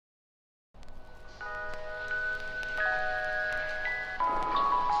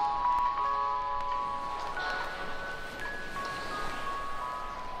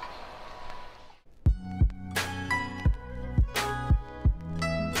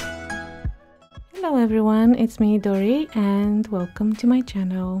Hello everyone, it's me Dori and welcome to my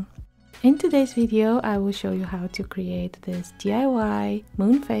channel. In today's video I will show you how to create this DIY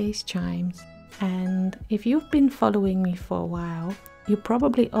moon phase chimes. And if you've been following me for a while, you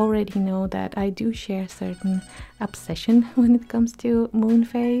probably already know that I do share certain obsession when it comes to moon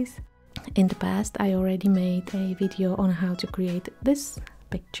phase. In the past I already made a video on how to create this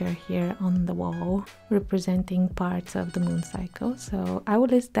picture here on the wall representing parts of the moon cycle, so I will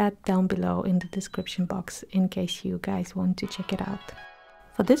list that down below in the description box in case you guys want to check it out.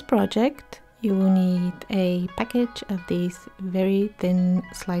 For this project you will need a package of these very thin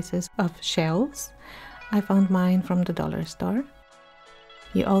slices of shells. I found mine from the dollar store.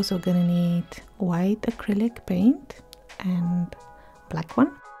 You're also gonna need white acrylic paint and black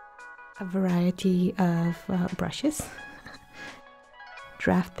one, a variety of brushes,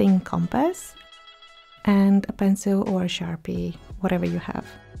 drafting compass, and a pencil or a Sharpie, whatever you have,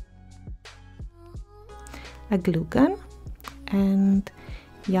 a glue gun, and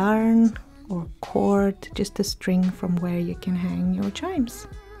yarn or cord, just a string from where you can hang your chimes.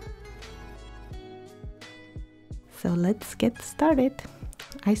 So let's get started.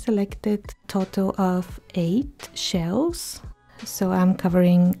 I selected a total of 8 shells, so I'm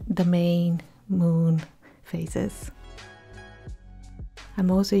covering the main moon phases. I'm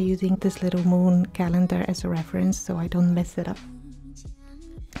also using this little moon calendar as a reference so I don't mess it up.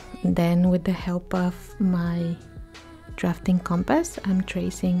 And then with the help of my drafting compass, I'm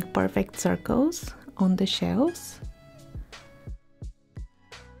tracing perfect circles on the shells.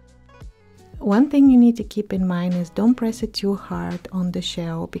 One thing you need to keep in mind is don't press it too hard on the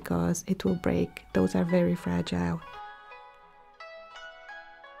shell because it will break. Those are very fragile.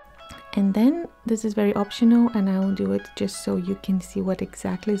 And then this is very optional and I will do it just so you can see what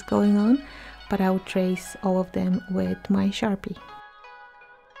exactly is going on, but I will trace all of them with my Sharpie.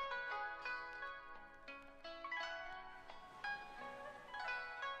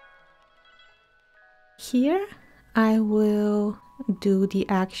 Here I will do the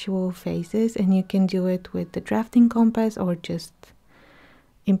actual phases, and you can do it with the drafting compass or just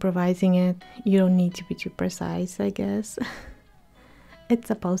improvising it. You don't need to be too precise, I guess. It's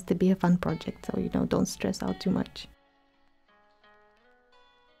supposed to be a fun project, so don't stress out too much.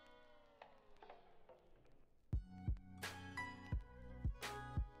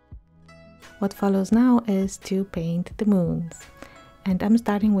 What follows now is to paint the moons. And I'm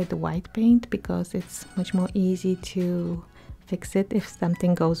starting with the white paint because it's much more easy to fix it if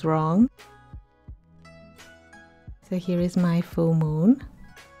something goes wrong. So here is my full moon.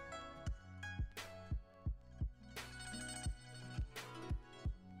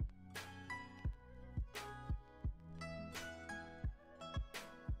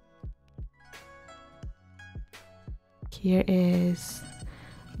 Here is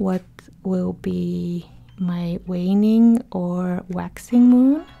what will be my waning or waxing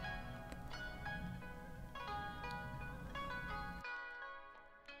moon.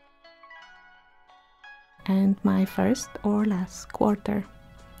 And my first or last quarter.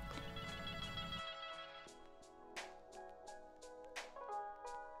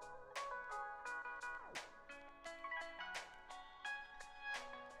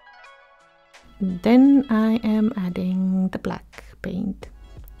 Then I am adding the black paint,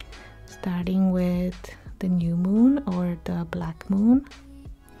 starting with the new moon or the black moon.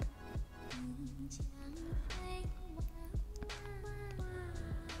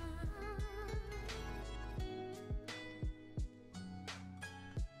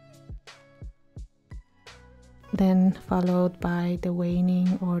 Then followed by the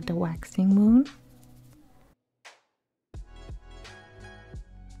waning or the waxing moon.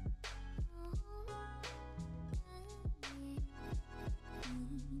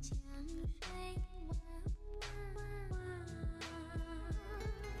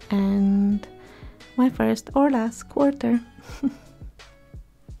 And my first or last quarter.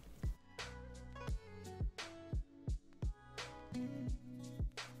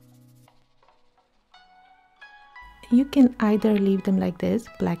 You can either leave them like this,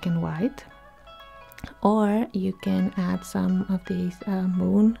 black and white, or you can add some of these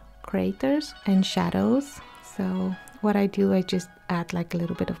moon craters and shadows. So what I do, I just add like a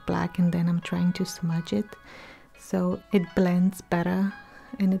little bit of black and then I'm trying to smudge it so it blends better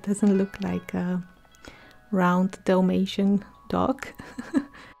and it doesn't look like a round Dalmatian dog.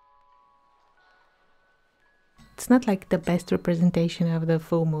 It's not like the best representation of the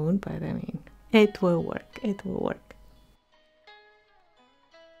full moon, but I mean, it will work, it will work.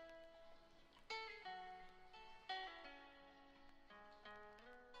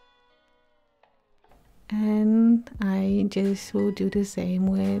 and I just will do the same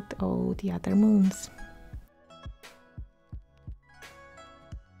with all the other moons.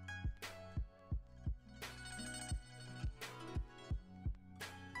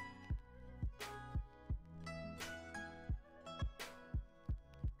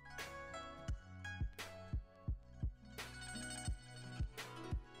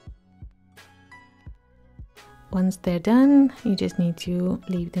 Once they're done, you just need to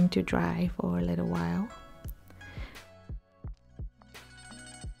leave them to dry for a little while.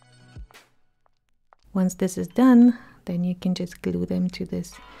 Once this is done, then you can just glue them to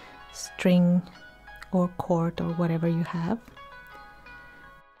this string or cord or whatever you have.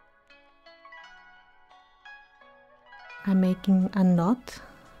 I'm making a knot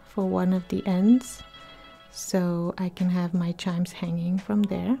for one of the ends so I can have my chimes hanging from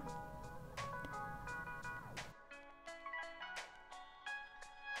there.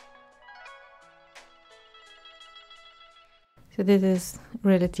 So this is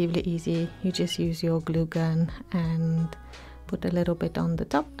relatively easy. You just use your glue gun and put a little bit on the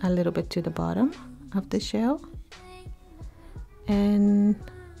top, a little bit to the bottom of the shell, and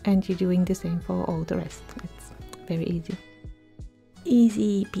you're doing the same for all the rest. It's very easy.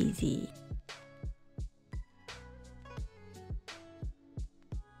 Easy peasy.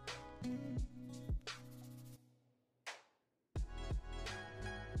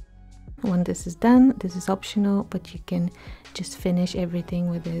 When this is done, this is optional, but you can just finish everything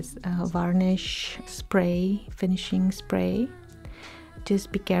with this varnish spray, finishing spray.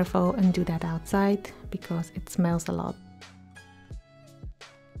 Just be careful and do that outside because it smells a lot.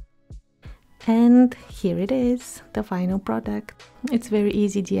 And here it is, the final product. It's very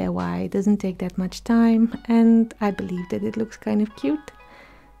easy DIY, it doesn't take that much time, and I believe that it looks kind of cute.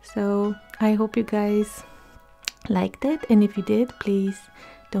 So I hope you guys liked it, and if you did, please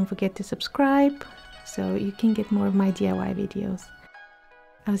don't forget to subscribe so you can get more of my DIY videos.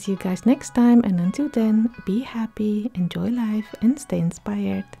 I'll see you guys next time, and until then, be happy, enjoy life, and stay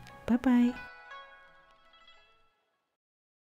inspired. Bye bye.